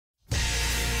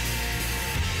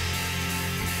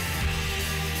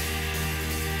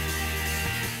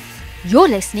You're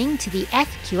listening to the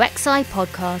FQxI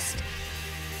podcast.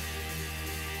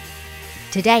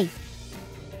 Today,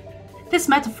 this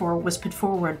metaphor was put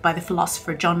forward by the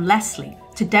philosopher John Leslie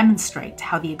to demonstrate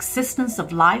how the existence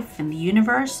of life in the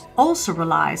universe also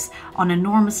relies on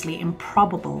enormously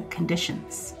improbable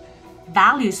conditions.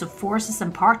 Values of forces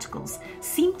and particles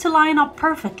seem to line up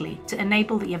perfectly to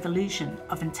enable the evolution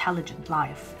of intelligent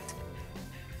life.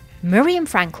 Miriam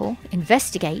Frankel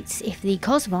investigates if the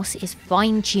cosmos is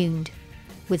fine-tuned,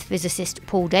 with physicist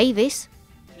Paul Davies.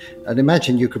 And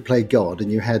imagine you could play God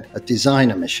and you had a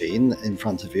designer machine in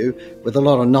front of you with a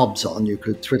lot of knobs on. You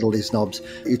could twiddle these knobs.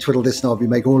 You twiddle this knob, you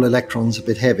make all electrons a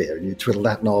bit heavier, and you twiddle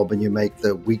that knob and you make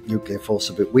the weak nuclear force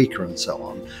a bit weaker, and so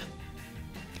on.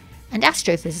 And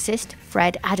astrophysicist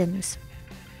Fred Adams.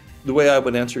 The way I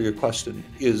would answer your question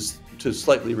is to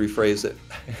slightly rephrase it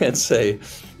and say,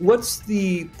 what's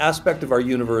the aspect of our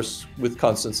universe with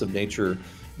constants of nature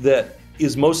that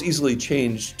is most easily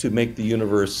changed to make the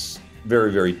universe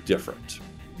very, very different?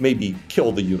 Maybe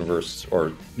kill the universe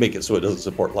or make it so it doesn't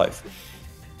support life.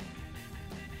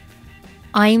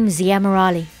 I'm Zia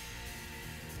Morali.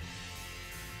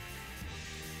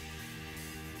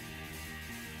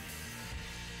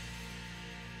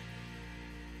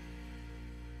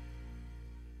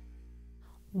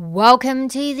 Welcome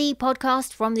to the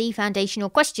podcast from the Foundational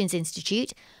Questions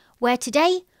Institute, where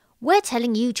today we're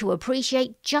telling you to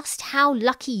appreciate just how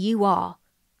lucky you are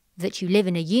that you live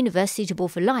in a universe suitable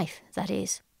for life, that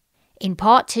is. In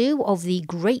part 2 of the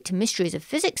Great Mysteries of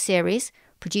Physics series,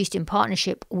 produced in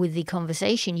partnership with The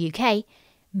Conversation UK,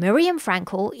 Miriam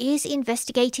Frankel is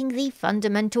investigating the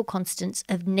fundamental constants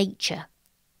of nature.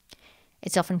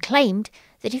 It's often claimed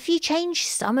that if you change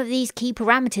some of these key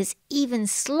parameters even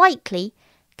slightly,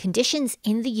 conditions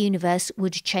in the universe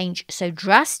would change so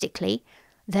drastically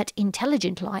that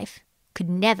intelligent life could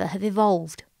never have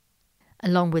evolved.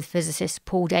 Along with physicists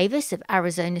Paul Davies of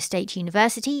Arizona State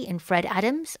University and Fred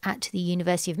Adams at the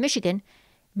University of Michigan,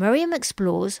 Miriam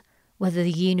explores whether the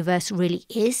universe really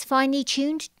is finely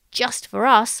tuned just for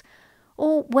us,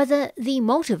 or whether the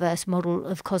multiverse model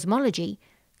of cosmology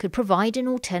could provide an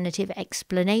alternative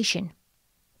explanation.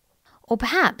 Or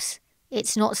perhaps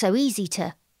it's not so easy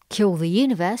to kill the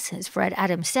universe, as Fred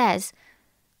Adams says,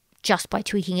 just by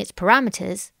tweaking its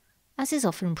parameters, as is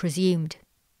often presumed.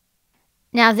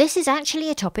 Now, this is actually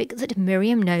a topic that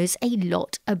Miriam knows a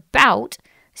lot about,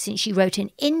 since she wrote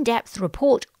an in-depth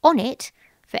report on it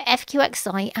for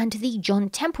FQxI and the John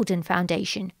Templeton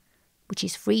Foundation, which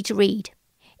is free to read.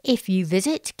 If you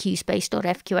visit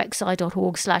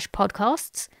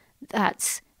qspace.fqxi.org/podcasts,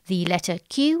 that's the letter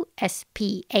Q,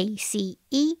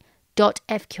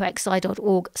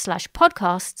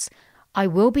 space.fqxi.org/podcasts, I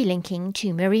will be linking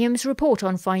to Miriam's report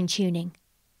on fine-tuning.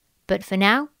 But for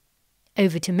now,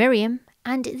 over to Miriam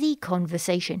and the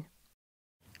conversation.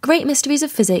 Great Mysteries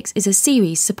of Physics is a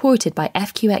series supported by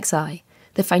FQxI,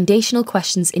 the Foundational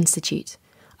Questions Institute,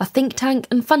 a think tank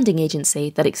and funding agency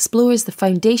that explores the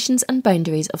foundations and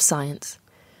boundaries of science.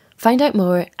 Find out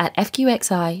more at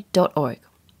fqxi.org.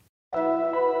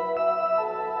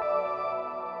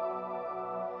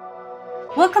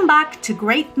 Welcome back to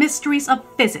Great Mysteries of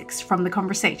Physics from The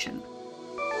Conversation.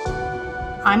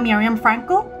 I'm Miriam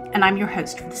Frankel, and I'm your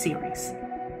host for the series.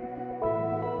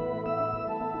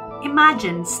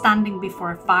 Imagine standing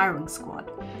before a firing squad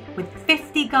with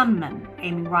 50 gunmen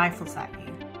aiming rifles at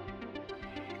you.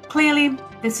 Clearly,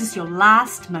 this is your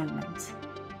last moment.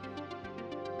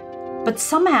 But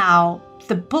somehow,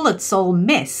 the bullets all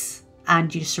miss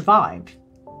and you survive.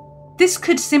 This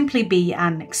could simply be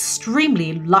an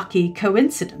extremely lucky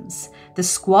coincidence. The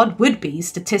squad would be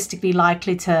statistically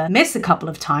likely to miss a couple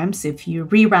of times if you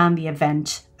reran the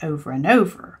event over and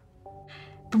over.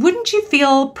 But wouldn't you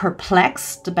feel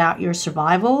perplexed about your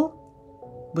survival?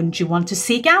 Wouldn't you want to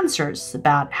seek answers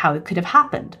about how it could have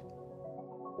happened?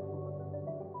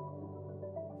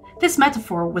 This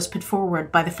metaphor was put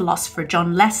forward by the philosopher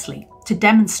John Leslie to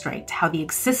demonstrate how the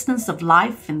existence of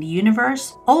life in the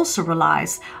universe also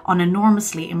relies on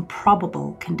enormously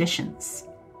improbable conditions.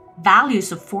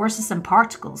 Values of forces and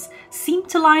particles seem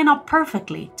to line up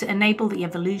perfectly to enable the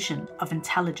evolution of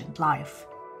intelligent life.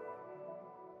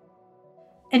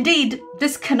 Indeed,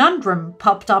 this conundrum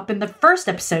popped up in the first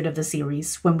episode of the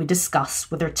series when we discussed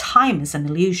whether time is an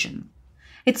illusion.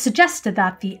 It suggested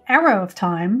that the arrow of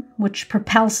time, which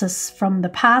propels us from the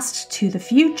past to the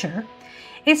future,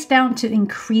 is down to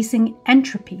increasing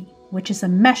entropy, which is a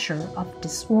measure of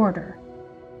disorder.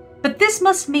 But this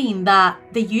must mean that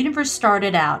the universe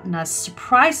started out in a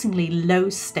surprisingly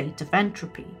low state of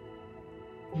entropy.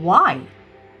 Why?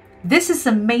 This is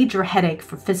a major headache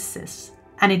for physicists,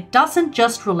 and it doesn't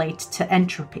just relate to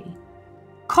entropy.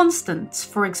 Constants,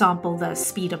 for example, the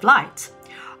speed of light,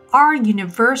 are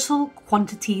universal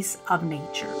quantities of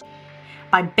nature.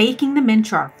 By baking them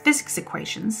into our physics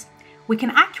equations, we can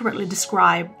accurately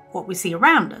describe what we see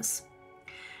around us.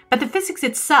 But the physics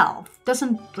itself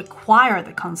doesn't require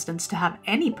the constants to have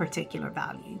any particular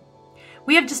value.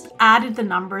 We have just added the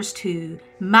numbers to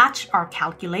match our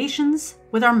calculations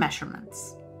with our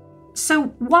measurements. So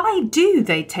why do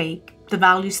they take the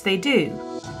values they do?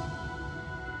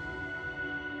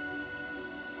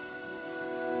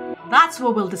 That's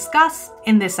what we'll discuss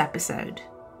in this episode.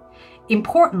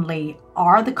 Importantly,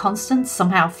 are the constants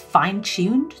somehow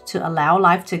fine-tuned to allow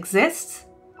life to exist?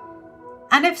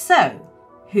 And if so,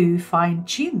 who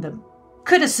fine-tuned them?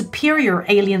 Could a superior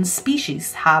alien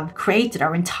species have created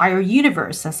our entire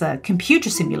universe as a computer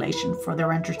simulation for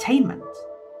their entertainment?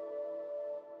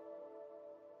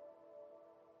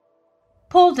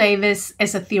 Paul Davies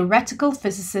is a theoretical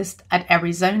physicist at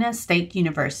Arizona State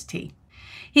University.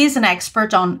 He is an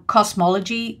expert on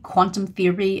cosmology, quantum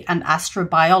theory, and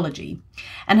astrobiology,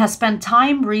 and has spent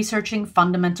time researching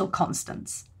fundamental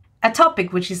constants, a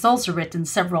topic which he's also written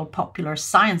several popular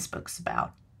science books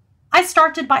about. I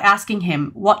started by asking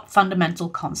him what fundamental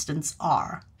constants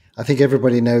are. I think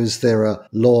everybody knows there are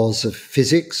laws of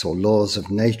physics or laws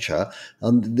of nature,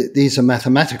 and these are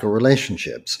mathematical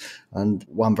relationships. And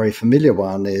one very familiar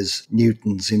one is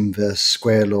Newton's inverse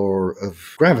square law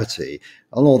of gravity.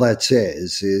 And all that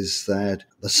says is that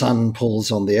the sun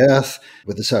pulls on the earth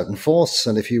with a certain force,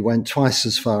 and if you went twice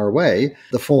as far away,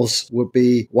 the force would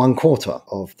be 1/4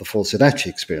 of the force it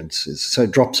actually experiences. So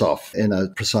it drops off in a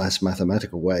precise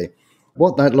mathematical way.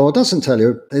 What that law doesn't tell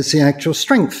you is the actual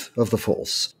strength of the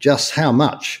force. Just how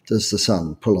much does the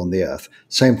sun pull on the earth?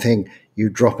 Same thing, you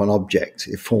drop an object,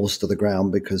 it falls to the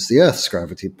ground because the earth's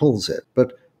gravity pulls it.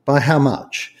 But by how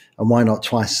much? And why not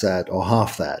twice that or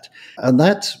half that? And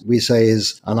that, we say,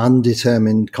 is an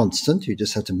undetermined constant. You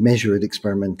just have to measure it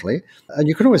experimentally. And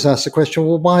you can always ask the question,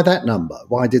 well, why that number?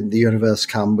 Why didn't the universe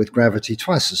come with gravity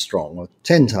twice as strong or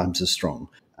 10 times as strong?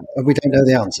 And we don't know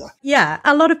the answer. Yeah,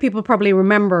 a lot of people probably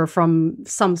remember from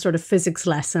some sort of physics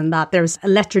lesson that there's a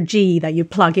letter G that you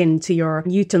plug into your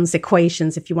Newton's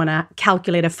equations if you want to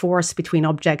calculate a force between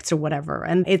objects or whatever.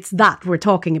 And it's that we're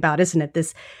talking about, isn't it?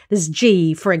 This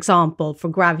G, for example, for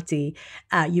gravity,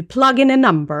 you plug in a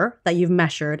number that you've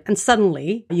measured and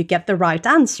suddenly you get the right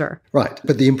answer. Right.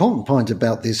 But the important point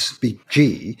about this big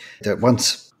G, that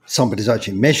once somebody's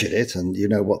actually measured it and you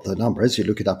know what the number is, you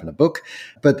look it up in a book,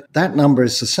 but that number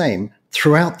is the same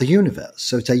throughout the universe.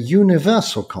 So it's a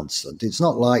universal constant. It's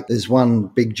not like there's one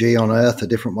big G on Earth, a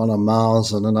different one on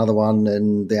Mars, and another one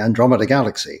in the Andromeda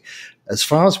galaxy. As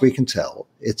far as we can tell,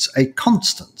 it's a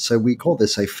constant. So we call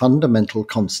this a fundamental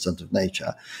constant of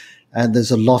nature. And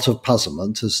there's a lot of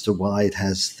puzzlement as to why it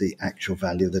has the actual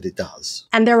value that it does.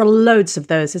 And there are loads of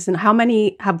those, isn't it? How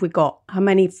many have we got? How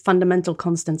many fundamental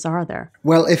constants are there?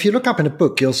 Well, if you look up in a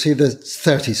book, you'll see there's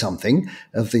 30-something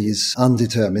of these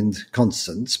undetermined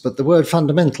constants. But the word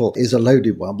fundamental is a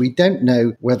loaded one. We don't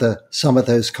know whether some of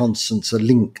those constants are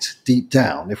linked deep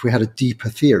down. If we had a deeper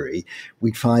theory,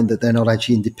 we'd find that they're not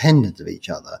actually independent of each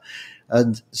other.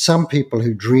 And some people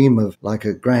who dream of like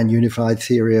a grand unified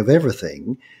theory of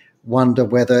everything wonder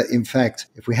whether, in fact,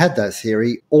 if we had that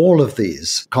theory, all of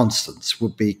these constants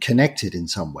would be connected in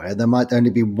some way. There might only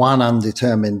be one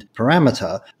undetermined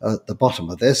parameter at the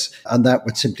bottom of this, and that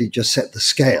would simply just set the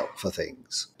scale for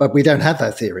things. But we don't have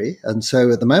that theory, and so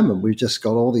at the moment we've just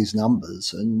got all these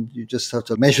numbers, and you just have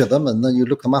to measure them, and then you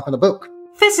look them up in a book.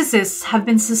 Physicists have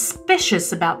been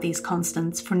suspicious about these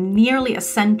constants for nearly a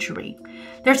century.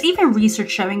 There's even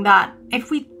research showing that if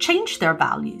we change their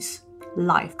values,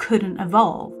 life couldn't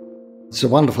evolve. It's a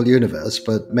wonderful universe,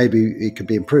 but maybe it could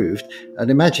be improved.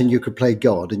 And imagine you could play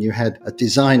God and you had a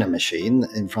designer machine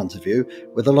in front of you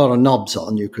with a lot of knobs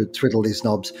on. You could twiddle these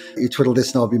knobs. You twiddle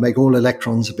this knob, you make all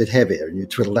electrons a bit heavier. And you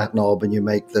twiddle that knob and you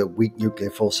make the weak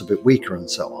nuclear force a bit weaker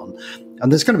and so on. And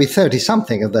there's going to be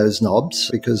 30-something of those knobs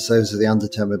because those are the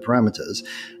undetermined parameters.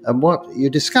 And what you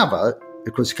discover,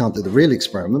 of course, you can't do the real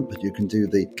experiment, but you can do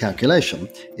the calculation,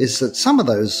 is that some of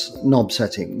those knob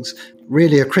settings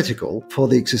really are critical for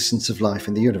the existence of life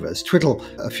in the universe. Twiddle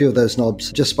a few of those knobs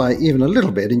just by even a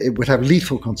little bit, and it would have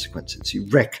lethal consequences. You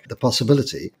wreck the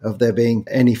possibility of there being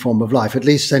any form of life, at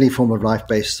least any form of life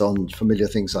based on familiar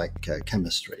things like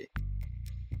chemistry.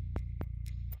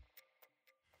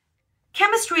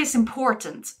 Chemistry is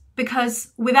important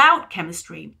because without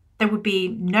chemistry, there would be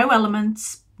no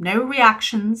elements, no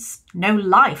reactions, no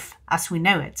life as we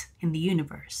know it in the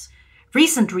universe.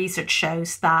 Recent research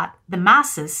shows that the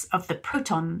masses of the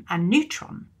proton and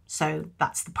neutron, so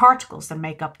that's the particles that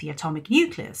make up the atomic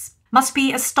nucleus, must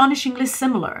be astonishingly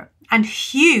similar and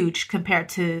huge compared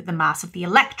to the mass of the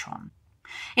electron.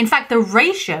 In fact, the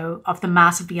ratio of the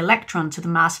mass of the electron to the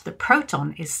mass of the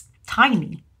proton is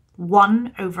tiny,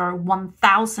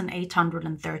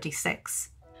 1/1836.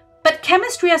 But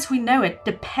chemistry as we know it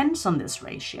depends on this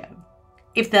ratio.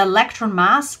 If the electron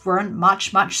mass weren't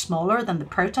much smaller than the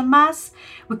proton mass,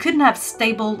 we couldn't have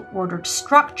stable ordered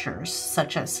structures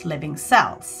such as living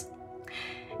cells.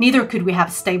 Neither could we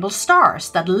have stable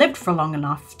stars that lived for long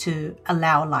enough to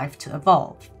allow life to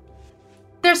evolve.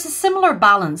 There's a similar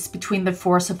balance between the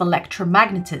force of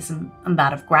electromagnetism and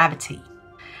that of gravity.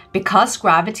 Because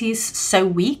gravity is so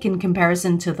weak in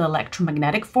comparison to the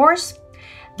electromagnetic force,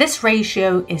 this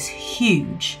ratio is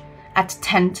huge, at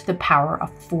 10 to the power of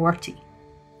 40.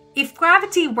 If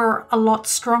gravity were a lot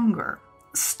stronger,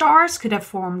 stars could have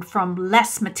formed from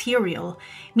less material,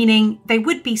 meaning they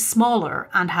would be smaller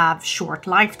and have short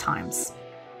lifetimes.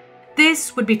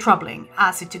 This would be troubling,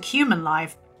 as it took human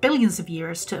life billions of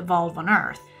years to evolve on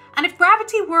Earth. And if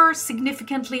gravity were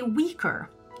significantly weaker,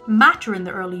 matter in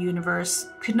the early universe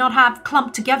could not have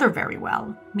clumped together very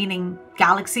well, meaning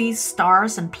galaxies,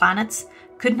 stars, and planets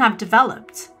couldn't have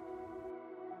developed.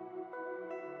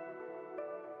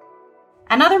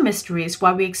 Another mystery is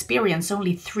why we experience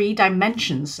only 3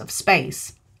 dimensions of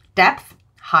space: depth,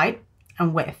 height,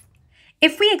 and width.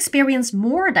 If we experience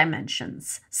more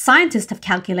dimensions, scientists have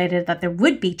calculated that there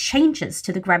would be changes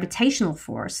to the gravitational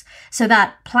force so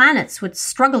that planets would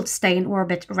struggle to stay in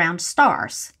orbit around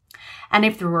stars. And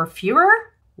if there were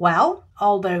fewer, well,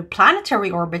 although planetary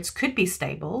orbits could be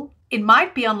stable, it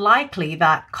might be unlikely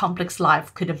that complex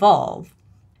life could evolve.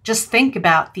 Just think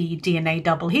about the DNA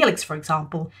double helix, for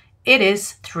example. It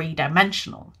is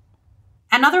 3-dimensional.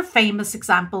 Another famous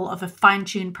example of a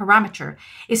fine-tuned parameter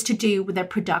is to do with the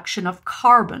production of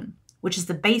carbon, which is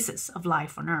the basis of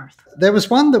life on Earth. There was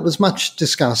one that was much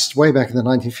discussed way back in the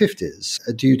 1950s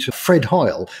due to Fred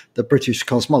Hoyle, the British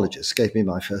cosmologist, gave me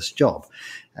my first job.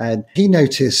 And he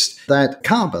noticed that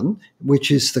carbon, which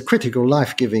is the critical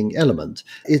life-giving element,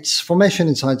 its formation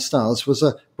inside stars was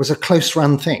a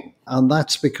close-run thing. And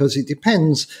that's because it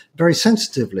depends very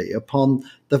sensitively upon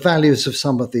the values of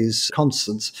some of these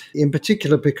constants, in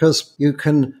particular because you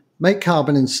can make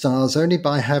carbon in stars only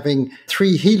by having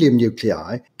 3 helium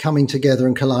nuclei coming together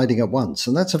and colliding at once.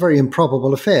 And that's a very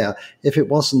improbable affair if it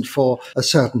wasn't for a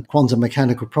certain quantum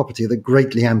mechanical property that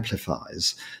greatly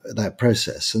amplifies that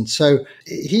process. And so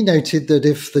he noted that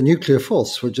if the nuclear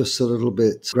force were just a little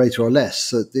bit greater or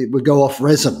less, that it would go off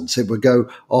resonance, it would go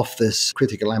off this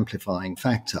critical amplifying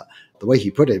factor. The way he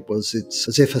put it was, it's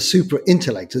as if a super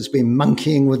intellect has been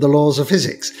monkeying with the laws of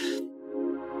physics.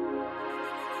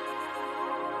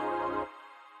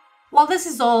 While this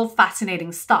is all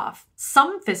fascinating stuff,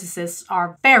 some physicists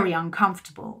are very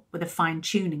uncomfortable with a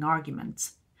fine-tuning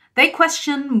argument. They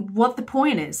question what the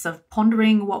point is of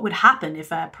pondering what would happen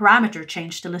if a parameter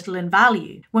changed a little in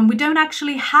value, when we don't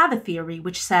actually have a theory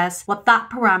which says what that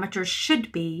parameter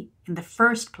should be in the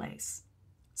first place.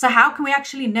 So how can we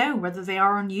actually know whether they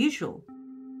are unusual?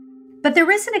 But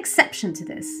there is an exception to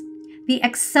this. The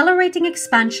accelerating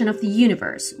expansion of the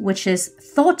universe, which is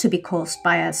thought to be caused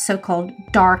by a so-called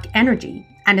dark energy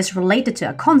and is related to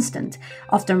a constant,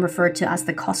 often referred to as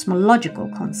the cosmological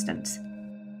constant.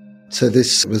 So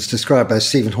this was described by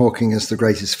Stephen Hawking as the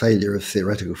greatest failure of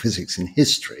theoretical physics in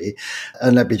history.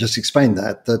 And let me just explain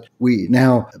that we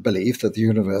now believe that the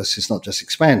universe is not just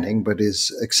expanding, but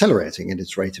is accelerating in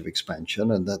its rate of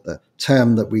expansion, and that the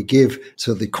term that we give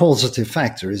to the causative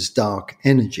factor is dark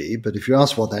energy. But if you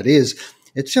ask what that is,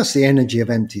 it's just the energy of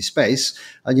empty space.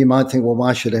 And you might think, well,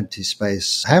 why should empty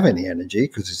space have any energy?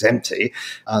 Because it's empty.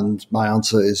 And my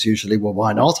answer is usually, well,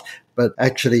 why not? But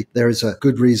actually, there is a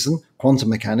good reason. Quantum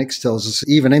mechanics tells us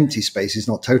even empty space is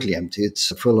not totally empty. It's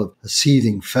full of a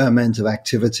seething ferment of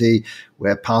activity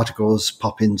where particles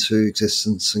pop into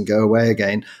existence and go away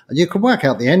again. And you can work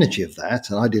out the energy of that.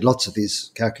 And I did lots of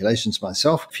these calculations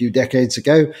myself a few decades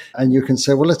ago. And you can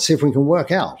say, well, let's see if we can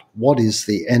work out what is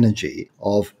the energy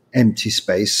of empty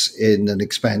space in an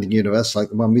expanding universe like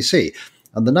the one we see.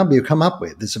 And the number you come up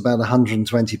with is about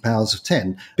 120 powers of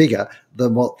 10, bigger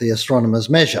than what the astronomers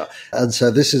measure. And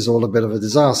so this is all a bit of a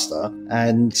disaster,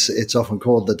 and it's often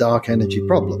called the dark energy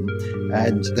problem.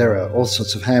 And there are all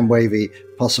sorts of hand-wavy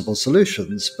possible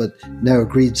solutions, but no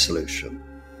agreed solution.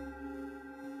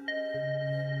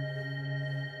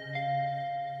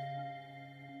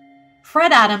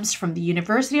 Fred Adams from the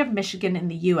University of Michigan in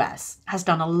the US has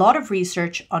done a lot of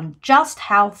research on just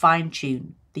how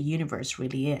fine-tuned the universe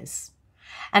really is.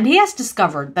 And he has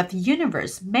discovered that the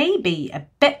universe may be a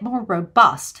bit more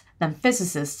robust than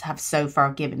physicists have so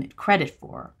far given it credit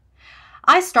for.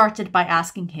 I started by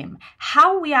asking him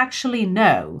how we actually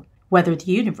know whether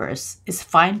the universe is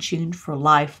fine-tuned for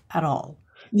life at all.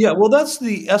 Yeah, well, that's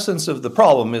the essence of the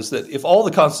problem, is that if all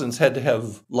the constants had to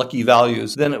have lucky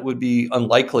values, then it would be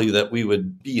unlikely that we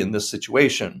would be in this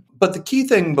situation. But the key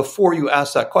thing before you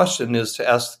ask that question is to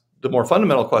ask the more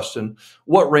fundamental question: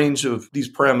 what range of these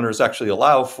parameters actually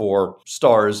allow for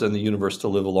stars and the universe to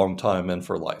live a long time and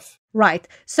for life? Right.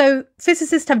 So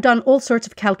physicists have done all sorts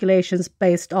of calculations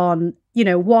based on,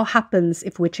 what happens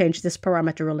if we change this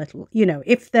parameter a little.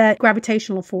 If the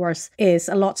gravitational force is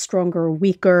a lot stronger or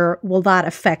weaker, will that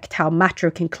affect how matter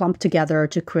can clump together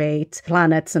to create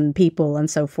planets and people and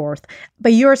so forth?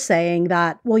 But you're saying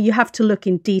that, well, you have to look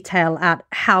in detail at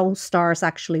how stars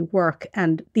actually work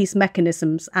and these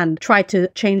mechanisms and try to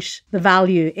change the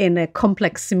value in a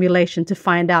complex simulation to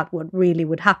find out what really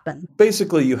would happen.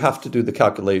 Basically, you have to do the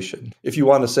calculation. If you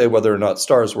want to say whether or not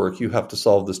stars work, you have to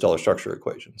solve the stellar structure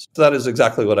equations. So that is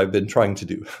exactly what I've been trying to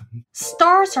do.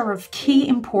 Stars are of key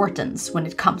importance when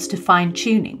it comes to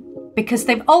fine-tuning, because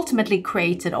they've ultimately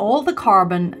created all the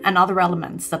carbon and other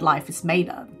elements that life is made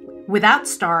of. Without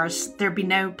stars, there'd be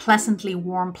no pleasantly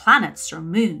warm planets or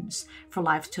moons for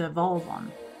life to evolve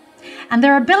on. And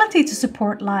their ability to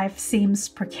support life seems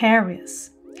precarious.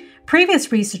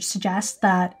 Previous research suggests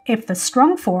that if the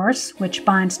strong force, which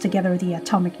binds together the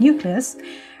atomic nucleus,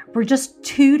 were just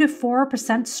 2 to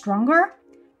 4% stronger,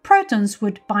 protons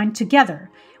would bind together,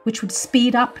 which would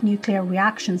speed up nuclear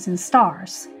reactions in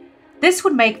stars. This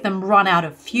would make them run out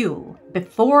of fuel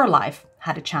before life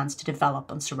had a chance to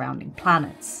develop on surrounding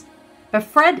planets. But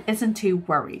Fred isn't too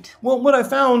worried. Well, what I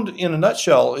found in a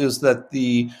nutshell is that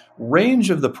the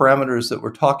range of the parameters that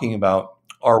we're talking about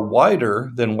are wider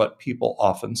than what people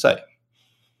often say.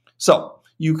 So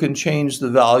you can change the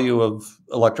value of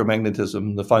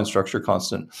electromagnetism, the fine structure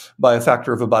constant, by a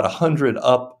factor of about 100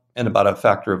 up and about a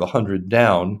factor of 100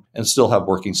 down, and still have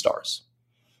working stars.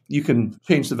 You can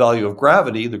change the value of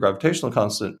gravity, the gravitational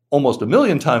constant, almost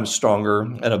 1,000,000 times stronger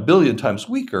and 1,000,000,000 times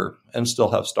weaker, and still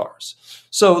have stars.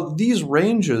 So these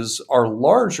ranges are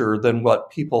larger than what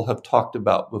people have talked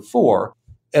about before.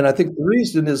 And I think the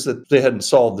reason is that they hadn't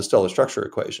solved the stellar structure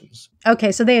equations.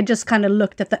 Okay, so they had just kind of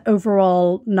looked at the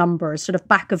overall numbers, sort of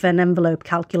back of an envelope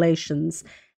calculations.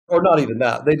 Or not even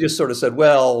that. They just sort of said,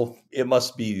 well, it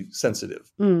must be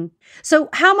sensitive. So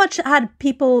how much had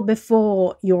people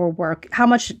before your work, how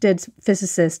much did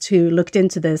physicists who looked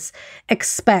into this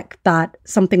expect that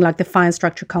something like the fine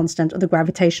structure constant or the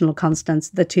gravitational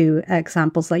constants, the two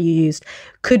examples that you used,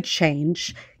 could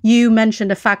change? You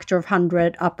mentioned a factor of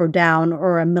 100 up or down,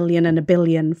 or 1,000,000 and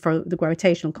 1,000,000,000 for the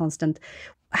gravitational constant.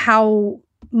 How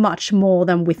much more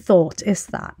than we thought is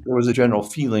that? There was a general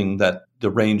feeling that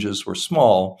the ranges were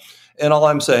small. And all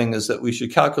I'm saying is that we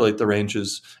should calculate the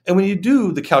ranges. And when you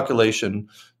do the calculation,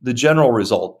 the general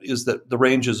result is that the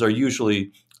ranges are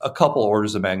usually a couple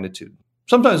orders of magnitude.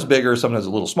 Sometimes bigger, sometimes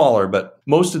a little smaller, but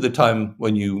most of the time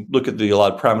when you look at the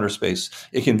allowed parameter space,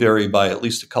 it can vary by at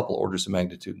least a couple orders of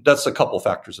magnitude. That's a couple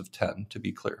factors of 10, to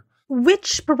be clear.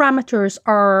 Which parameters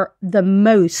are the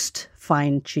most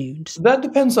fine-tuned? That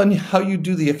depends on how you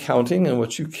do the accounting and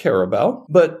what you care about.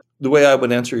 But the way I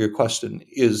would answer your question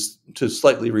is to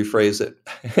slightly rephrase it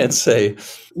and say,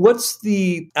 what's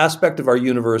the aspect of our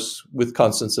universe with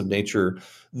constants of nature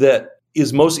that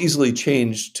is most easily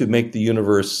changed to make the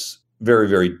universe very,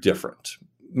 very different?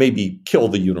 Maybe kill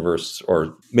the universe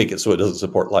or make it so it doesn't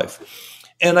support life.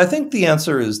 And I think the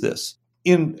answer is this.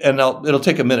 It'll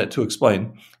take a minute to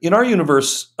explain. In our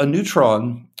universe, a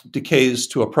neutron decays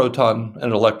to a proton,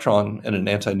 an electron, and an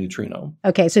antineutrino.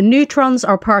 Okay, so neutrons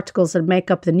are particles that make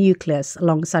up the nucleus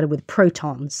alongside with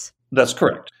protons. That's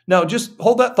correct. Now, just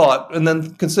hold that thought and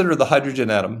then consider the hydrogen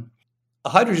atom. A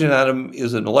hydrogen atom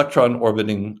is an electron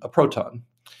orbiting a proton.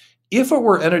 If it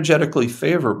were energetically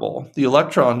favorable, the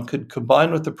electron could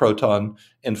combine with the proton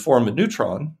and form a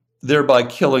neutron, thereby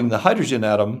killing the hydrogen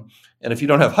atom. And if you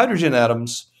don't have hydrogen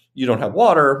atoms, you don't have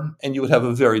water, and you would have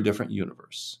a very different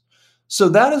universe. So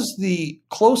that is the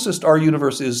closest our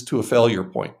universe is to a failure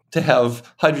point, to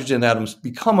have hydrogen atoms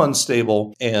become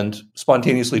unstable and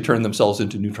spontaneously turn themselves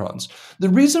into neutrons. The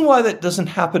reason why that doesn't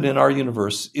happen in our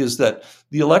universe is that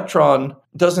the electron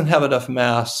doesn't have enough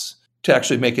mass to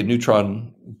actually make a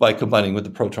neutron by combining with the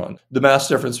proton. The mass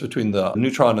difference between the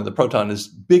neutron and the proton is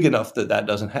big enough that that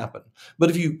doesn't happen. But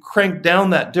if you crank down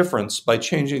that difference by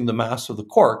changing the mass of the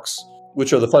quarks,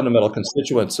 which are the fundamental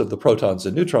constituents of the protons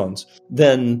and neutrons,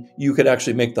 then you could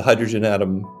actually make the hydrogen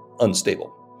atom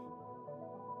unstable.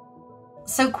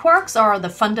 So quarks are the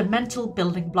fundamental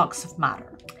building blocks of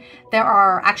matter. There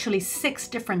are actually 6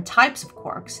 different types of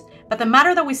quarks, but the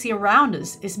matter that we see around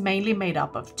us is mainly made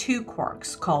up of 2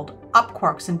 quarks called up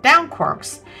quarks and down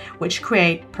quarks, which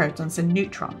create protons and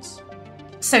neutrons.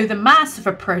 So the mass of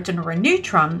a proton or a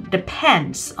neutron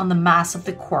depends on the mass of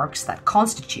the quarks that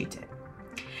constitute it.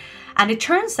 And it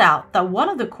turns out that one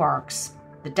of the quarks,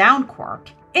 the down quark,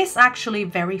 is actually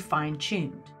very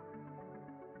fine-tuned.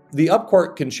 The up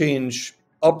quark can change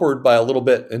upward by a little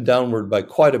bit and downward by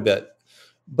quite a bit,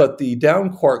 but the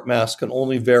down quark mass can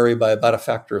only vary by about a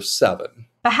factor of 7.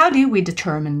 But how do we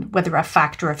determine whether a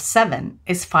factor of 7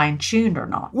 is fine-tuned or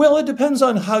not? Well, it depends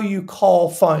on how you call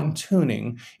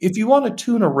fine-tuning. If you want to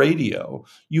tune a radio,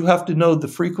 you have to know the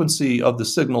frequency of the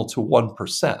signal to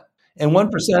 1%. And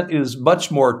 1% is much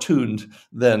more tuned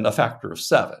than a factor of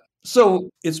 7.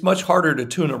 So it's much harder to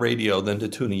tune a radio than to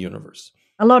tune a universe.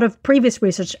 A lot of previous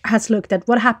research has looked at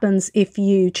what happens if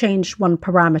you change one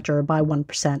parameter by 1%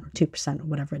 or 2% or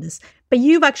whatever it is. But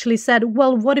you've actually said,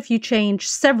 well, what if you change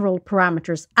several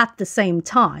parameters at the same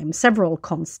time, several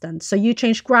constants? So you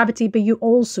change gravity, but you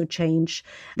also change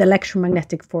the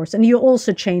electromagnetic force, and you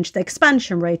also change the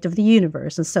expansion rate of the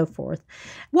universe and so forth.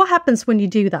 What happens when you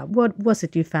do that? What was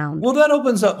it you found? Well, that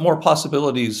opens up more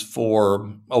possibilities for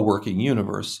a working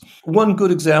universe. One good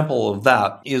example of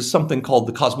that is something called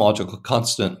the cosmological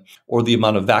constant, or the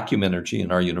amount of vacuum energy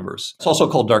in our universe. It's also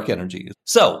called dark energy.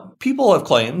 So people have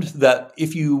claimed that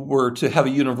if you were to have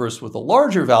a universe with a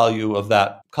larger value of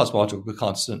that cosmological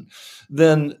constant,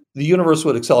 then the universe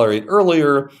would accelerate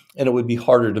earlier and it would be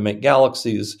harder to make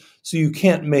galaxies. So you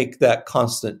can't make that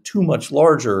constant too much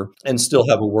larger and still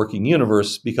have a working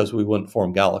universe because we wouldn't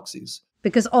form galaxies.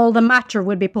 Because all the matter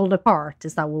would be pulled apart.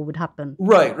 Is that what would happen?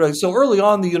 Right. So early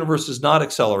on, the universe is not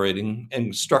accelerating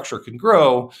and structure can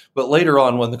grow. But later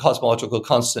on, when the cosmological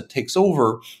constant takes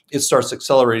over, it starts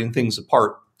accelerating things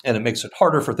apart and it makes it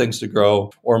harder for things to grow,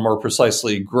 or more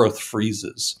precisely, growth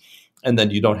freezes. And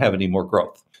then you don't have any more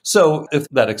growth. So if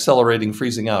that accelerating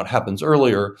freezing out happens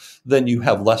earlier, then you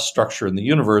have less structure in the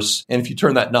universe. And if you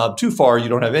turn that knob too far, you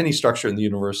don't have any structure in the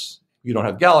universe. You don't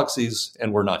have galaxies,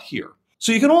 and we're not here.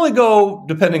 So you can only go,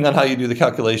 depending on how you do the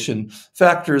calculation,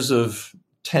 factors of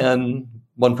 10.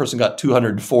 One person got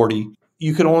 240.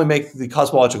 You can only make the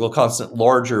cosmological constant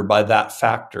larger by that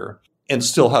factor and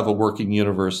still have a working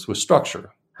universe with structure.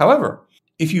 However,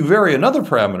 if you vary another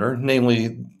parameter,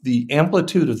 namely the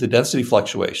amplitude of the density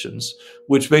fluctuations,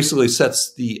 which basically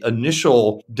sets the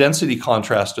initial density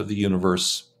contrast of the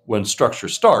universe when structure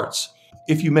starts,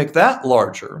 if you make that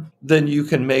larger, then you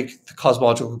can make the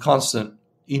cosmological constant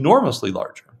enormously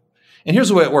larger. And here's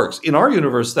the way it works. In our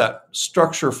universe, that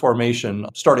structure formation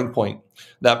starting point,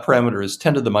 that parameter is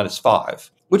 10 to the minus 5,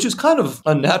 which is kind of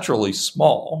unnaturally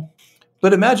small.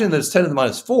 But imagine that it's 10 to the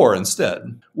minus 4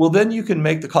 instead. Well, then you can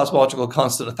make the cosmological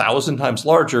constant 1,000 times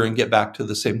larger and get back to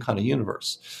the same kind of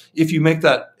universe. If you make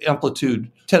that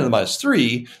amplitude 10 to the minus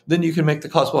 3, then you can make the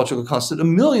cosmological constant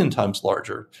 1,000,000 times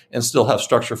larger and still have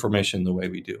structure formation the way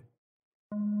we do.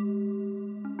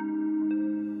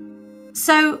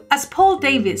 So, as Paul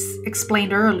Davies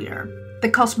explained earlier, the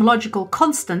cosmological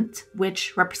constant,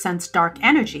 which represents dark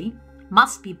energy,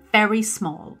 must be very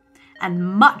small and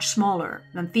much smaller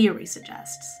than theory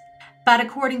suggests. But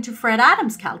according to Fred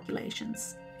Adams'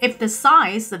 calculations, if the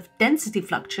size of density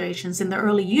fluctuations in the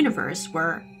early universe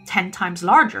were 10 times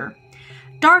larger,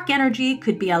 dark energy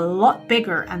could be a lot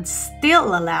bigger and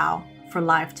still allow for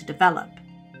life to develop.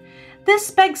 This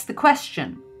begs the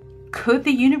question, could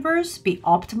the universe be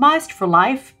optimized for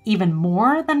life even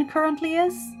more than it currently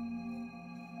is?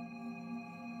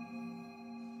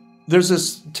 There's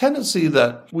this tendency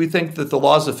that we think that the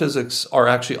laws of physics are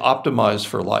actually optimized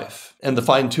for life. And the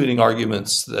fine-tuning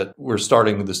arguments that we're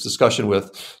starting this discussion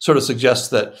with sort of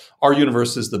suggest that our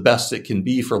universe is the best it can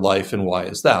be for life, and why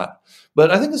is that?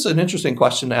 But I think it's an interesting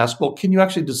question to ask, well, can you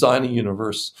actually design a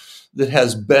universe that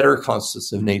has better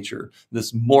constants of nature,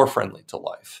 that's more friendly to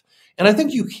life? And I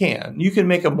think you can. You can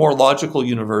make a more logical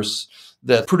universe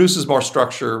that produces more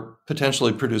structure,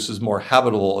 potentially produces more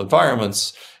habitable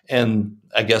environments, and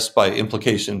I guess by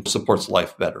implication supports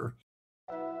life better.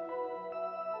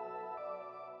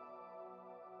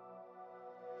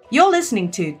 You're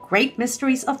listening to Great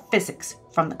Mysteries of Physics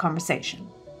from The Conversation.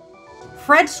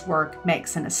 Fred's work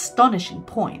makes an astonishing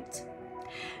point.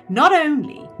 Not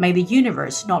only may the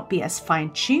universe not be as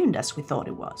fine-tuned as we thought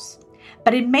it was,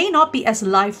 but it may not be as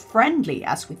life-friendly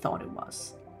as we thought it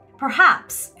was.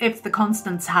 Perhaps, if the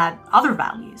constants had other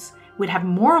values, we'd have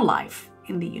more life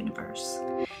in the universe.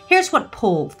 Here's what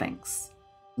Paul thinks.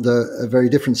 There are very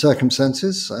different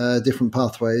circumstances, different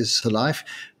pathways to life.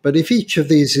 But if each of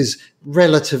these is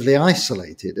relatively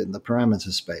isolated in the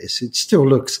parameter space, it still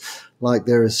looks like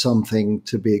there is something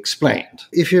to be explained.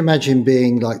 If you imagine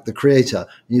being like the creator,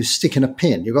 you stick in a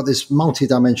pin, you've got this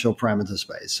multi-dimensional parameter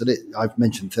space. And I've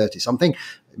mentioned 30-something,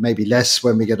 maybe less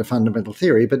when we get a fundamental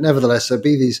theory, but nevertheless, there'll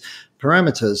be these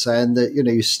parameters, and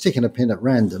you stick in a pin at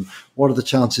random. What are the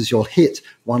chances you'll hit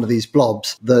one of these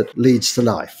blobs that leads to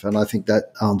life? And I think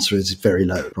that answer is very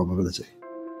low probability.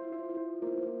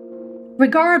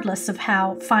 Regardless of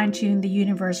how fine-tuned the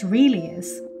universe really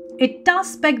is, it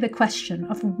does beg the question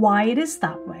of why it is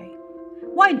that way.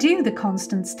 Why do the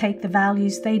constants take the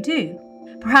values they do?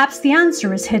 Perhaps the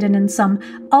answer is hidden in some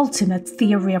ultimate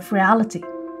theory of reality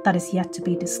that is yet to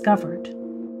be discovered.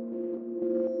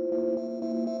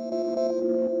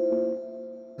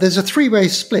 There's a three-way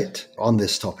split on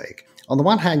this topic. On the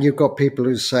one hand, you've got people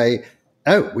who say,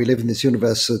 oh, we live in this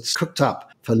universe that's cooked up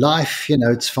for life,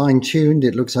 it's fine-tuned,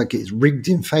 it looks like it's rigged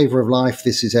in favor of life,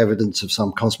 this is evidence of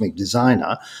some cosmic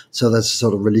designer. So that's a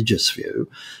sort of religious view.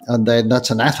 And then that's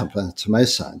anathema to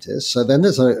most scientists. So then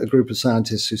there's a group of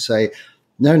scientists who say,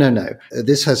 no.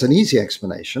 This has an easy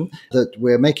explanation, that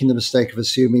we're making the mistake of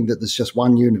assuming that there's just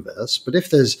one universe. But if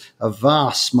there's a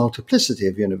vast multiplicity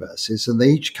of universes, and they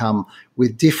each come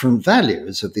with different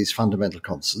values of these fundamental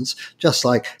constants, just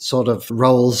like sort of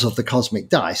rolls of the cosmic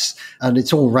dice, and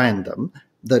it's all random,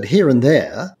 that here and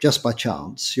there, just by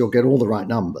chance, you'll get all the right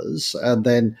numbers, and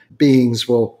then beings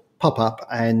will pop up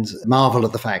and marvel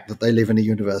at the fact that they live in a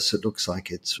universe that looks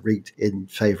like it's rigged in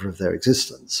favor of their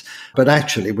existence. But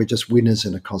actually, we're just winners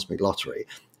in a cosmic lottery.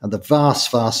 And the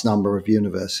vast, vast number of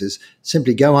universes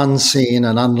simply go unseen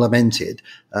and unlamented.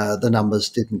 The numbers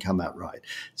didn't come out right.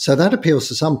 So that appeals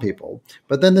to some people.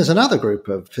 But then there's another group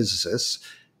of physicists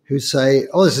who say,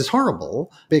 oh, this is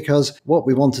horrible, because what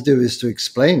we want to do is to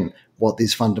explain what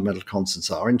these fundamental constants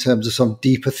are in terms of some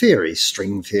deeper theory,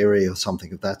 string theory or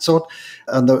something of that sort.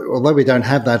 And although we don't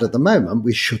have that at the moment,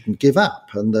 we shouldn't give up.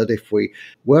 And that if we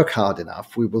work hard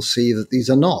enough, we will see that these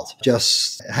are not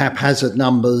just haphazard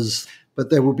numbers,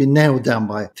 but they will be nailed down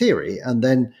by theory. And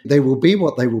then they will be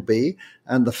what they will be.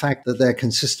 And the fact that they're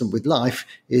consistent with life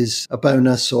is a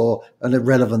bonus or an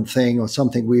irrelevant thing or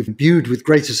something we've imbued with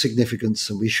greater significance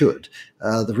than we should.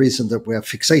 The reason that we're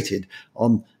fixated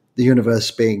on the universe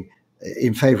being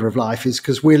in favor of life is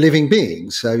because we're living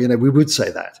beings. So, we would say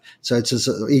that. So it's a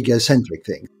sort of egocentric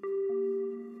thing.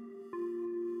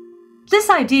 This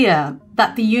idea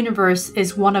that the universe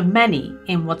is one of many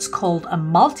in what's called a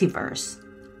multiverse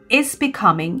is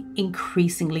becoming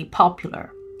increasingly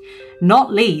popular,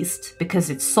 not least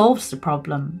because it solves the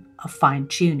problem of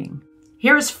fine-tuning.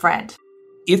 Here's Fred.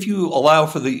 If you allow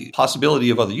for the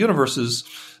possibility of other universes,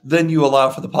 then you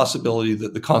allow for the possibility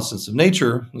that the constants of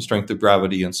nature, the strength of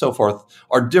gravity and so forth,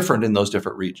 are different in those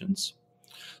different regions.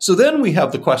 So then we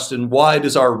have the question, why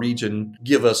does our region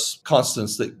give us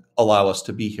constants that allow us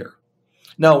to be here?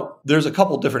 Now, there's a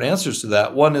couple different answers to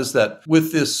that. One is that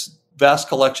with this vast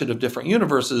collection of different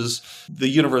universes, the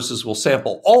universes will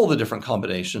sample all the different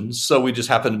combinations, so we just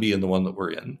happen to be in the one that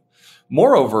we're in.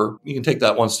 Moreover, you can take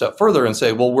that one step further and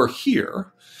say, well, we're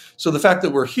here. So the fact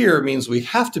that we're here means we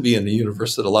have to be in a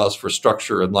universe that allows for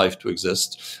structure and life to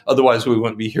exist. Otherwise, we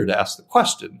wouldn't be here to ask the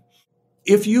question.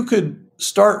 If you could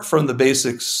start from the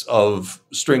basics of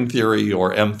string theory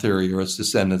or M theory or its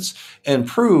descendants and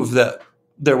prove that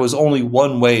there was only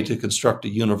one way to construct a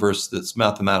universe that's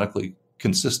mathematically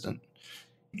consistent,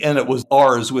 and it was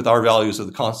ours with our values of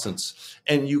the constants,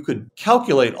 and you could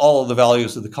calculate all of the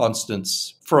values of the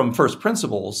constants from first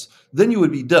principles, then you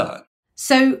would be done.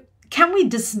 So can we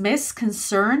dismiss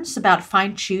concerns about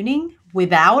fine-tuning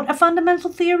without a fundamental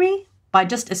theory by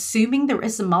just assuming there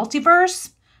is a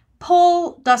multiverse?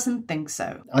 Paul doesn't think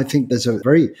so. I think there's a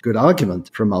very good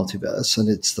argument for a multiverse, and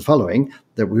it's the following,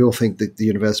 that we all think that the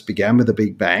universe began with a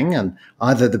Big Bang, and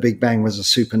either the Big Bang was a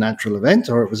supernatural event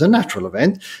or it was a natural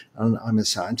event. And I'm a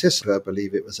scientist, so I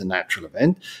believe it was a natural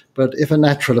event. But if a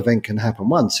natural event can happen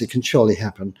once, it can surely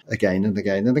happen again and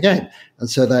again and again. And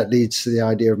so that leads to the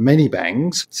idea of many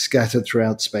bangs scattered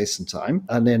throughout space and time.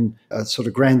 And then a sort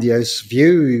of grandiose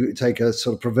view, you take a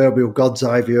sort of proverbial God's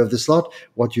eye view of this lot.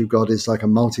 What you've got is like a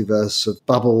multiverse of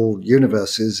bubble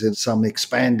universes in some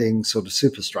expanding sort of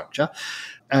superstructure.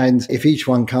 And if each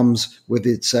one comes with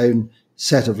its own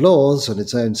set of laws and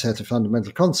its own set of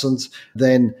fundamental constants,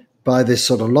 then by this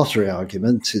sort of lottery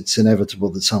argument, it's inevitable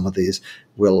that some of these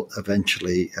will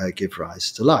eventually give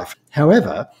rise to life.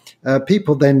 However,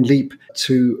 people then leap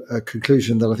to a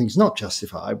conclusion that I think is not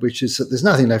justified, which is that there's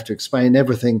nothing left to explain.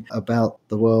 Everything about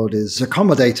the world is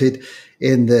accommodated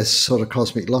in this sort of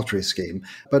cosmic lottery scheme,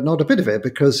 but not a bit of it,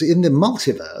 because in the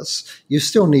multiverse, you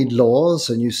still need laws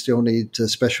and you still need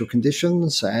special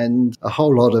conditions and a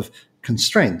whole lot of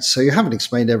constraints. So you haven't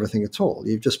explained everything at all.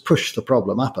 You've just pushed the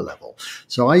problem up a level.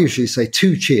 So I usually say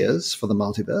 2 cheers for the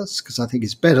multiverse, because I think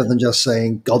it's better than just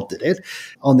saying God did it.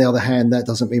 On the other hand, that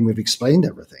doesn't mean we've explained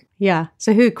everything. Yeah.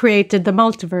 So who created the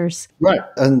multiverse? Right.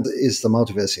 And is the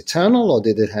multiverse eternal, or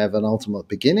did it have an ultimate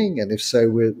beginning? And if so,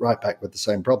 we're right back with the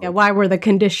same problem. Yeah, why were the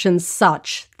conditions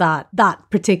such that that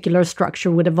particular structure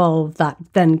would evolve that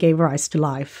then gave rise to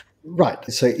life? Right.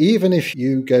 So even if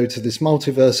you go to this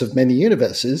multiverse of many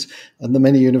universes, and the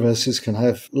many universes can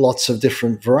have lots of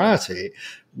different variety,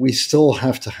 we still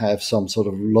have to have some sort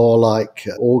of law-like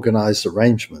organized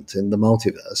arrangement in the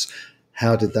multiverse.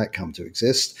 How did that come to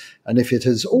exist? And if it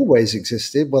has always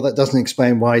existed, well, that doesn't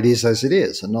explain why it is as it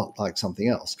is and not like something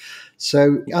else.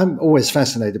 So I'm always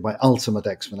fascinated by ultimate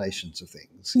explanations of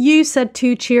things. You said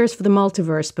 2 cheers for the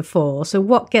multiverse before. So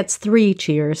what gets 3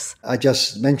 cheers? I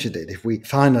just mentioned it. If we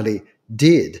finally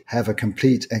did have a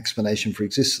complete explanation for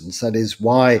existence, that is,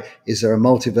 why is there a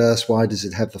multiverse? Why does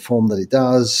it have the form that it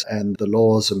does and the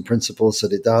laws and principles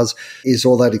that it does? Is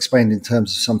all that explained in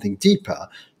terms of something deeper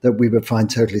that we would find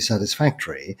totally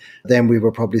satisfactory? Then we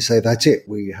would probably say, that's it.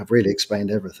 We have really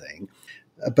explained everything.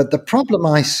 But the problem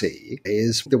I see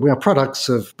is that we are products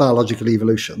of biological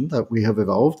evolution, that we have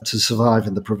evolved to survive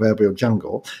in the proverbial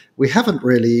jungle. We haven't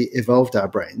really evolved our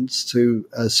brains to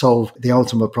solve the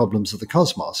ultimate problems of the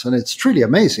cosmos. And it's truly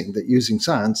amazing that using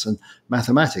science and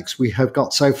mathematics, we have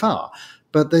got so far.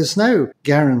 But there's no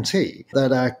guarantee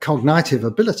that our cognitive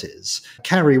abilities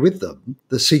carry with them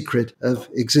the secret of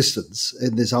existence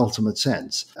in this ultimate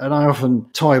sense. And I often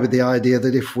toy with the idea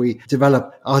that if we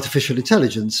develop artificial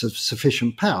intelligence of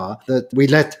sufficient power, that we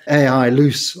let AI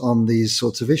loose on these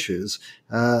sorts of issues,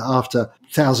 after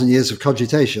 1,000 years of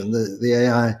cogitation, the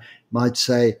AI might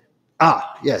say,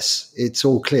 yes, it's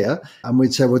all clear. And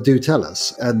we'd say, well, do tell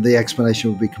us. And the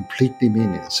explanation would be completely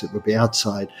meaningless. It would be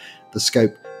outside the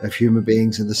scope of human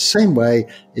beings, in the same way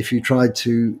if you tried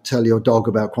to tell your dog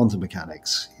about quantum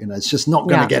mechanics. It's just not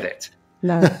going to get it.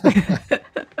 No.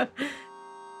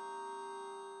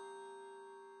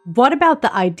 What about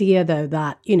the idea, though,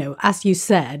 that, as you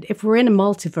said, if we're in a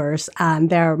multiverse and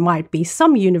there might be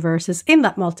some universes in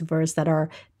that multiverse that are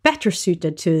better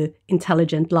suited to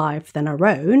intelligent life than our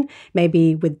own,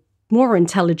 maybe with more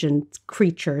intelligent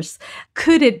creatures,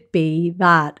 could it be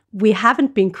that we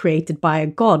haven't been created by a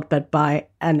god, but by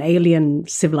an alien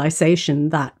civilization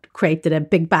that created a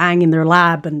big bang in their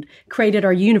lab and created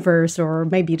our universe, or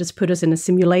maybe just put us in a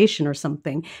simulation or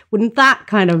something? Wouldn't that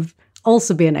kind of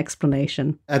also be an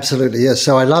explanation? Absolutely, yes.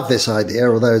 So I love this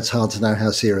idea, although it's hard to know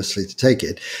how seriously to take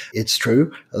it. It's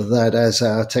true that as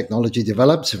our technology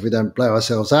develops, if we don't blow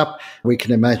ourselves up, we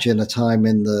can imagine a time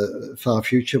in the far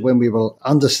future when we will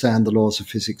understand the laws of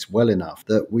physics well enough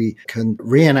that we can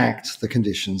reenact the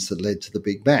conditions that led to the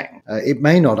Big Bang. It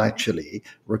may not actually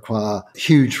require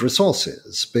huge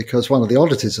resources, because one of the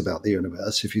oddities about the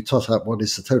universe, if you tot up what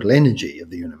is the total energy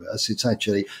of the universe, it's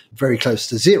actually very close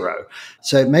to zero.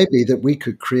 So it may be that we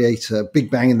could create a Big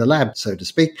Bang in the lab, so to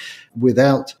speak,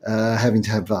 without having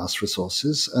to have vast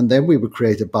resources. And then we would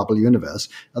create a bubble universe.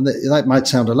 And that might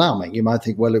sound alarming. You might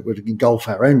think, well, it would engulf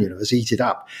our own universe, eat it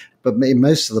up. But in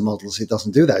most of the models, it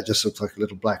doesn't do that. It just looks like a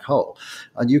little black hole.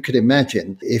 And you could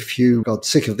imagine if you got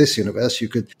sick of this universe, you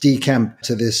could decamp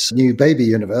to this new baby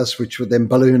universe, which would then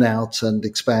balloon out and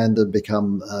expand and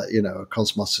become, a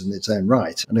cosmos in its own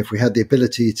right. And if we had the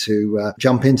ability to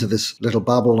jump into this little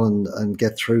bubble and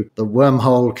get through the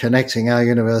wormhole connecting our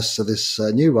universe to this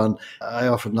new one, I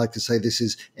often like to say this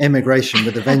is emigration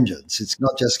with a vengeance. It's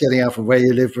not just getting out from where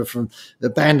you live, but from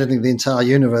abandoning the entire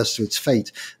universe to its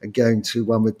fate and going to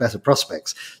one with better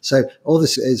prospects. So all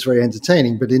this is very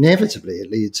entertaining, but inevitably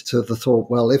it leads to the thought,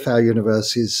 well, if our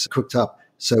universe is cooked up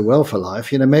so well for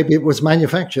life, maybe it was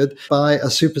manufactured by a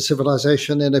super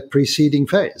civilization in a preceding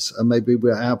phase. And maybe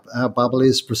our bubble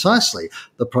is precisely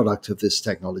the product of this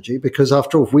technology, because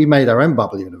after all, if we made our own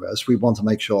bubble universe, we want to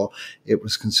make sure it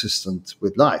was consistent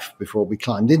with life before we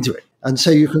climbed into it. And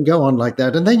so you can go on like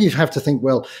that. And then you have to think,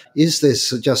 well, is this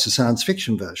just a science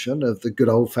fiction version of the good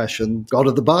old-fashioned God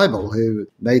of the Bible who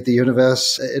made the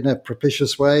universe in a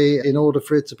propitious way in order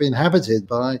for it to be inhabited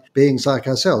by beings like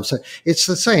ourselves? So it's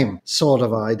the same sort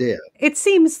of idea. It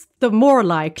seems the more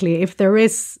likely, if there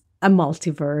is a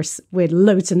multiverse with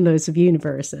loads and loads of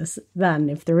universes than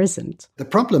if there isn't. The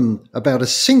problem about a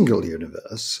single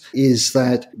universe is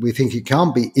that we think it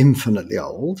can't be infinitely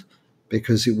old,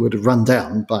 because it would have run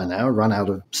down by now, run out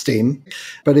of steam.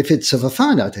 But if it's of a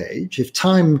finite age, if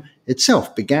time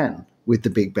itself began with the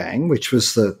Big Bang, which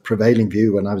was the prevailing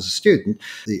view when I was a student,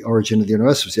 the origin of the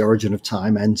universe was the origin of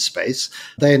time and space,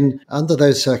 then under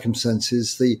those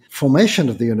circumstances, the formation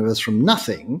of the universe from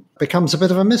nothing becomes a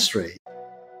bit of a mystery.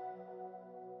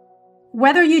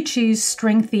 Whether you choose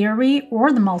string theory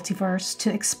or the multiverse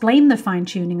to explain the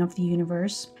fine-tuning of the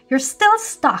universe, you're still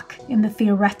stuck in the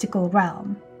theoretical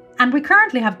realm. And we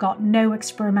currently have got no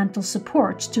experimental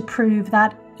support to prove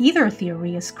that either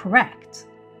theory is correct.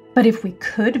 But if we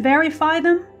could verify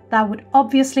them, that would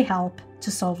obviously help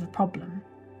to solve the problem.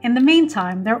 In the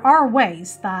meantime, there are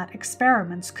ways that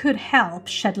experiments could help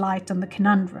shed light on the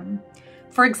conundrum.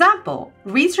 For example,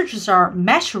 researchers are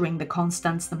measuring the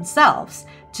constants themselves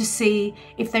to see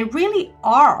if they really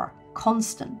are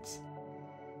constant.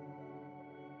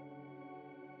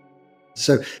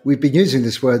 So we've been using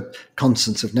this word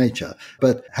constants of nature,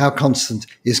 but how constant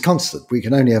is constant? We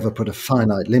can only ever put a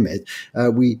finite limit.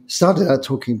 We started out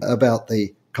talking about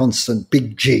the constant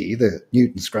big G, the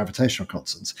Newton's gravitational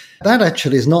constants. That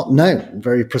actually is not known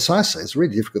very precisely. It's a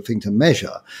really difficult thing to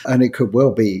measure. And it could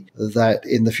well be that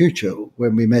in the future,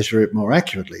 when we measure it more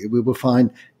accurately, we will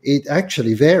find it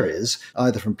actually varies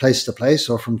either from place to place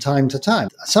or from time to time.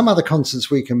 Some other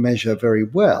constants we can measure very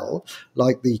well,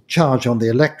 like the charge on the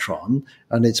electron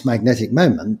and its magnetic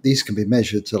moment. These can be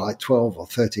measured to like 12 or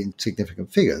 13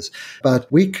 significant figures.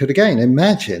 But we could again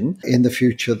imagine in the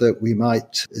future that we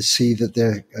might see that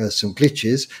there are some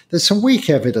glitches. There's some weak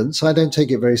evidence. I don't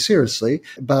take it very seriously,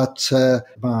 but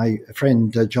my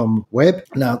friend John Webb,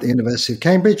 now at the University of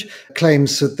Cambridge,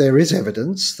 claims that there is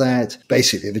evidence that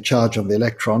basically the charge on the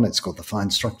electron, it's called the fine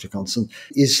structure constant,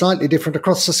 is slightly different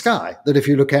across the sky. That if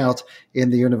you look out in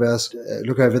the universe,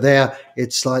 look over there,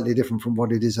 it's slightly different from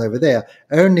what it is over there.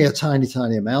 Only a tiny,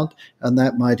 tiny amount, and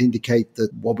that might indicate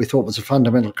that what we thought was a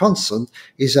fundamental constant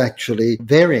is actually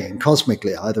varying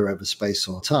cosmically, either over space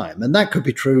or time. And that could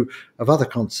be true of other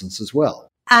constants as well.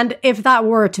 And if that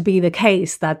were to be the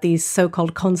case, that these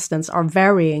so-called constants are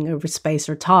varying over space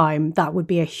or time, that would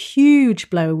be a huge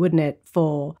blow, wouldn't it,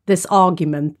 for this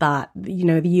argument that, you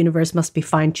know, the universe must be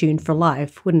fine-tuned for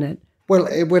life, wouldn't it? Well,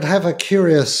 it would have a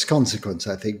curious consequence,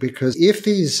 I think, because if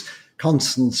these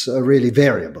constants are really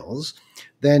variables,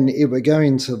 then it would go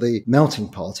into the melting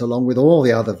pot along with all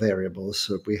the other variables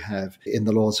that we have in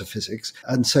the laws of physics.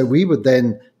 And so we would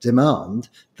then demand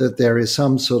that there is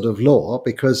some sort of law,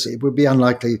 because it would be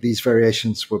unlikely these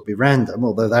variations would be random,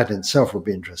 although that in itself would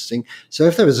be interesting. So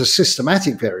if there was a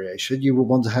systematic variation, you would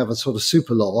want to have a sort of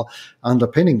super law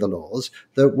underpinning the laws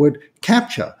that would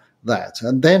capture that.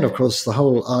 And then, of course, the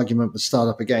whole argument would start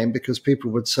up again, because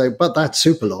people would say, but that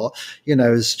super law, you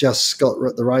know, has just got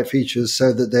the right features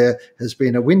so that there has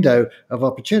been a window of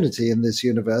opportunity in this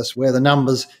universe where the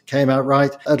numbers came out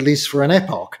right, at least for an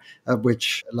epoch of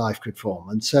which life could form.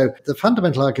 And so the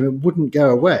fundamental argument wouldn't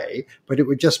go away, but it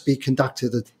would just be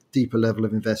conducted at a deeper level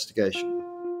of investigation.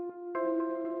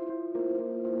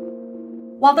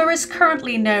 While there is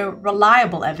currently no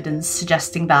reliable evidence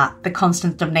suggesting that the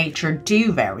constants of nature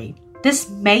do vary,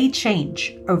 this may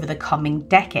change over the coming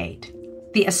decade.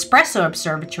 The Espresso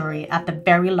Observatory at the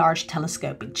Very Large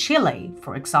Telescope in Chile,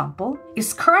 for example,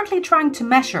 is currently trying to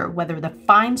measure whether the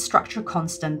fine structure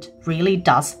constant really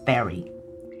does vary.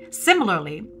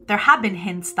 Similarly, there have been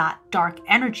hints that dark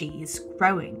energy is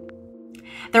growing.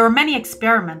 There are many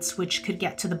experiments which could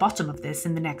get to the bottom of this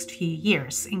in the next few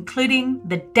years, including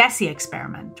the DESI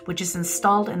experiment, which is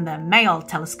installed in the Mayall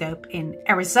telescope in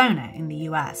Arizona in the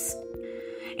US.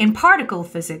 In particle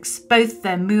physics, both the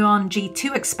Muon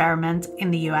G2 experiment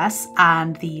in the US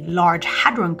and the Large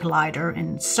Hadron Collider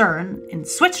in CERN in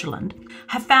Switzerland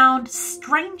have found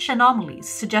strange anomalies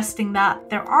suggesting that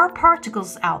there are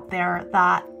particles out there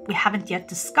that we haven't yet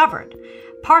discovered,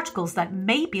 particles that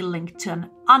may be linked to an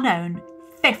unknown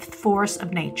fifth force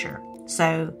of nature.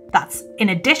 So that's in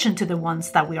addition to the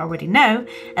ones that we already know: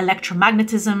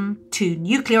 electromagnetism, two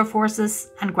nuclear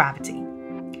forces, and gravity.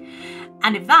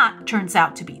 And if that turns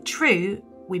out to be true,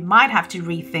 we might have to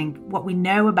rethink what we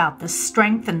know about the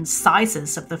strength and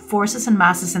sizes of the forces and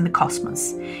masses in the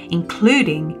cosmos,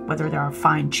 including whether they are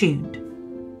fine-tuned.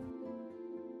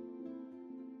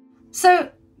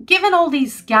 So, given all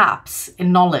these gaps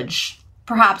in knowledge,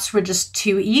 perhaps we're just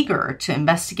too eager to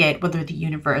investigate whether the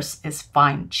universe is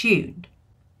fine-tuned.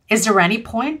 Is there any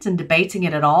point in debating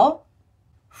it at all?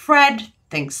 Fred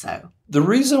thinks so. The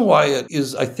reason why it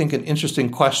is, I think, an interesting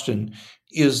question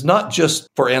is not just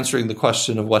for answering the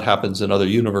question of what happens in other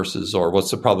universes or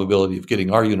what's the probability of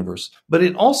getting our universe, but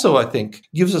it also, I think,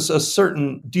 gives us a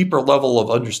certain deeper level of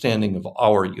understanding of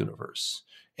our universe.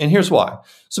 And here's why.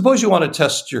 Suppose you want to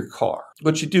test your car.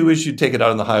 What you do is you take it out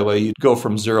on the highway. You go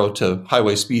from 0 to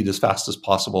highway speed as fast as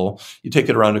possible. You take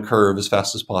it around a curve as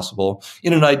fast as possible.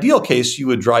 In an ideal case, you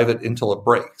would drive it until it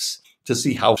breaks to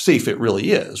see how safe it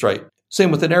really is, right?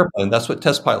 Same with an airplane. That's what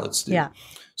test pilots do. Yeah.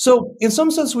 So in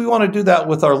some sense, we want to do that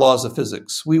with our laws of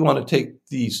physics. We want to take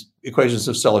these equations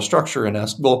of stellar structure and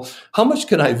ask, well, how much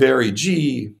can I vary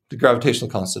G, the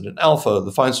gravitational constant, and alpha,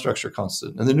 the fine structure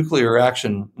constant, and the nuclear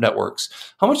reaction networks?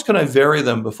 How much can I vary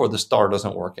them before the star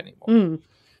doesn't work anymore?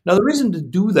 Now, the reason to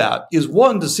do that is,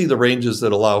 one, to see the ranges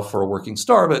that allow for a working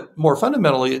star, but more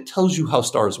fundamentally, it tells you how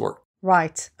stars work.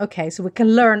 Right. Okay. So we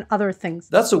can learn other things.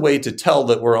 That's a way to tell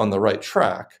that we're on the right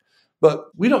track. But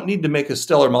we don't need to make a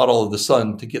stellar model of the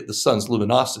sun to get the sun's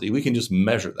luminosity. We can just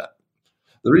measure that.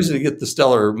 The reason to get the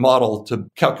stellar model to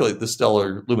calculate the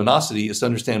stellar luminosity is to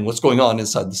understand what's going on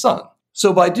inside the sun.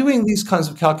 So by doing these kinds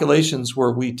of calculations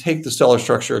where we take the stellar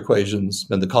structure equations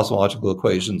and the cosmological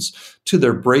equations to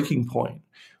their breaking point,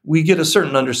 we get a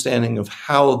certain understanding of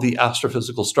how the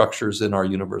astrophysical structures in our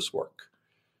universe work.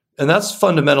 And that's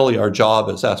fundamentally our job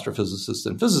as astrophysicists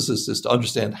and physicists, is to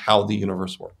understand how the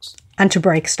universe works. And to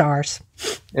break stars.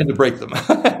 And to break them.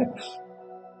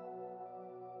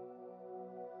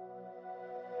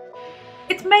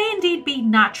 It may indeed be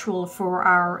natural for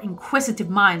our inquisitive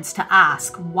minds to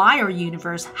ask why our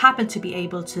universe happened to be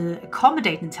able to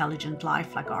accommodate intelligent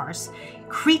life like ours,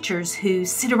 creatures who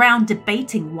sit around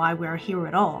debating why we're here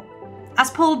at all. As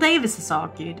Paul Davies has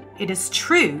argued, it is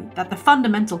true that the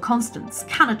fundamental constants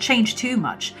cannot change too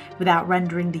much without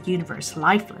rendering the universe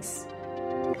lifeless.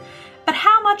 But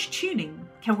how much tuning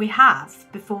can we have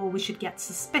before we should get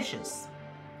suspicious?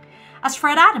 As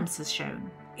Fred Adams has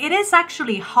shown, it is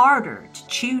actually harder to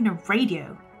tune a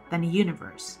radio than a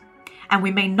universe, and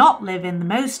we may not live in the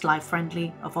most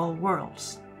life-friendly of all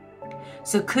worlds.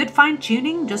 So could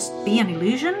fine-tuning just be an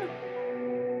illusion?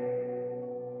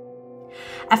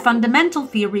 A fundamental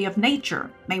theory of nature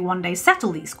may one day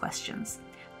settle these questions,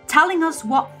 telling us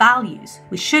what values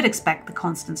we should expect the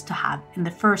constants to have in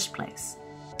the first place.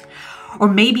 Or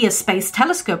maybe a space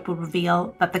telescope will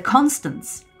reveal that the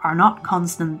constants are not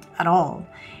constant at all,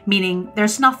 meaning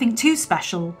there's nothing too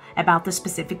special about the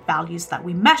specific values that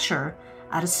we measure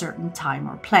at a certain time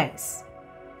or place.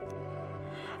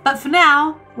 But for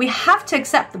now, we have to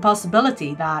accept the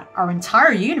possibility that our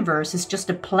entire universe is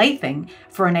just a plaything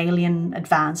for an alien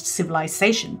advanced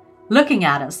civilization, looking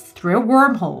at us through a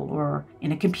wormhole or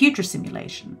in a computer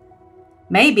simulation.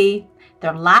 Maybe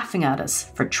they're laughing at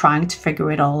us for trying to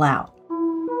figure it all out.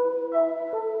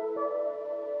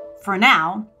 For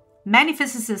now, many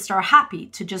physicists are happy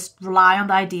to just rely on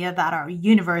the idea that our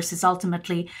universe is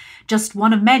ultimately just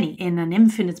one of many in an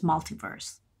infinite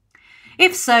multiverse.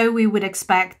 If so, we would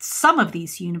expect some of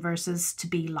these universes to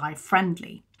be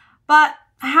life-friendly. But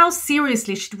how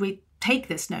seriously should we take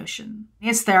this notion?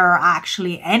 Is there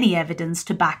actually any evidence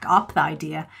to back up the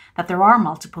idea that there are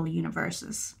multiple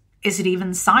universes? Is it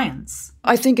even science?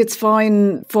 I think it's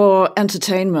fine for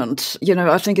entertainment.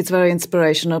 I think it's very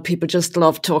inspirational. People just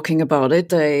love talking about it.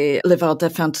 They live out their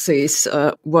fantasies.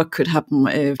 What could happen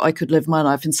if I could live my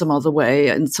life in some other way,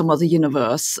 in some other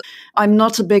universe? I'm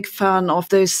not a big fan of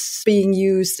this being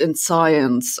used in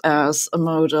science as a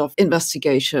mode of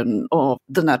investigation of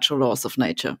the natural laws of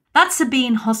nature. That's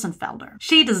Sabine Hossenfelder.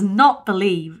 She does not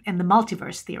believe in the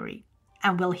multiverse theory.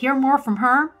 And we'll hear more from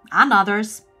her and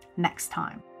others next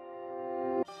time.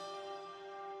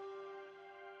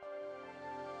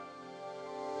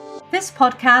 This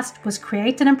podcast was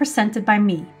created and presented by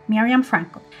me, Miriam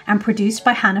Frankel, and produced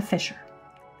by Hannah Fisher.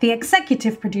 The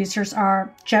executive producers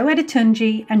are Joe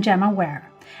Editunji and Gemma Ware,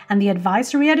 and the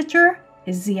advisory editor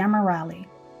is Zia Morali.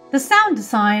 The sound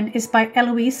design is by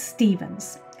Eloise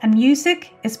Stevens, and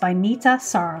music is by Nita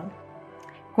Sarl.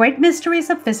 Great Mysteries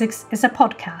of Physics is a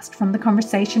podcast from The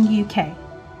Conversation UK,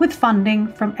 with funding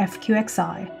from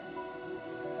FQxI.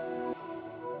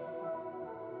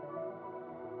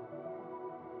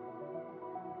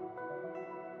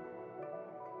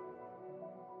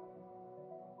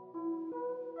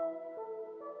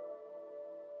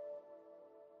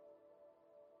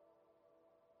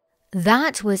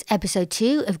 That was episode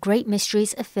 2 of Great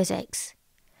Mysteries of Physics.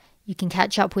 You can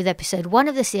catch up with episode 1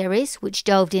 of the series, which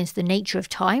delved into the nature of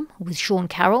time with Sean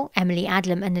Carroll, Emily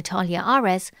Adlam and Natalia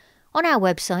Ares, on our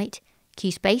website,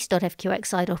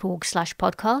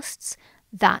 qspace.fqxi.org/podcasts.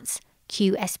 That's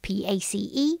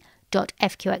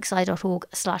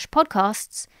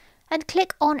qspace.fqxi.org/podcasts, and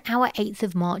click on our 8th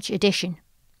of March edition.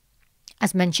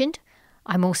 As mentioned,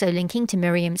 I'm also linking to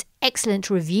Miriam's excellent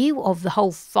review of the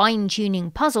whole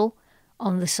fine-tuning puzzle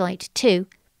on the site too,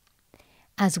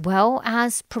 as well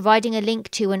as providing a link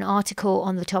to an article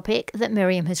on the topic that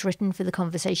Miriam has written for The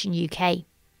Conversation UK.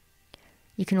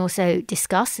 You can also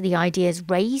discuss the ideas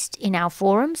raised in our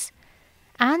forums,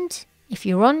 and if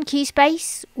you're on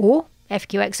QSpace or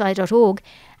FQxI.org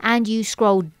and you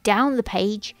scroll down the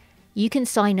page, you can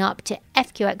sign up to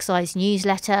FQxI's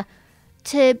newsletter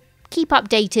to keep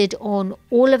updated on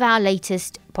all of our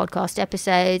latest podcast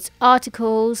episodes,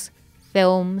 articles,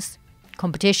 films,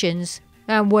 competitions,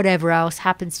 and whatever else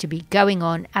happens to be going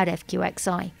on at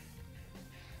FQxI.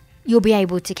 You'll be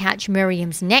able to catch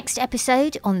Miriam's next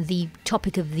episode on the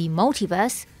topic of the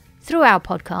multiverse through our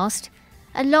podcast,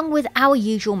 along with our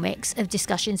usual mix of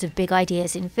discussions of big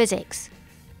ideas in physics.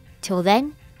 Till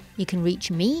then, you can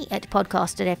reach me at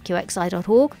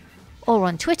podcast@fqxi.org or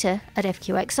on Twitter at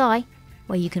FQxI,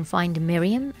 where you can find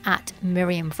Miriam at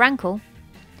Miriam Frankel.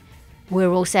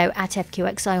 We're also at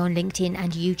FQxI on LinkedIn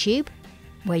and YouTube,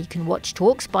 where you can watch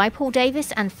talks by Paul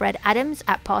Davies and Fred Adams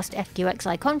at past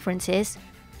FQxI conferences.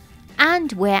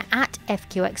 And we're at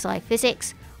FQxI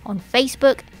Physics on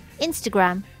Facebook,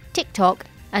 Instagram, TikTok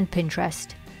and Pinterest.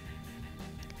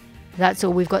 That's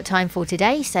all we've got time for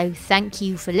today, so thank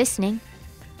you for listening.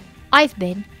 I've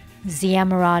been Zia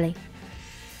Morali.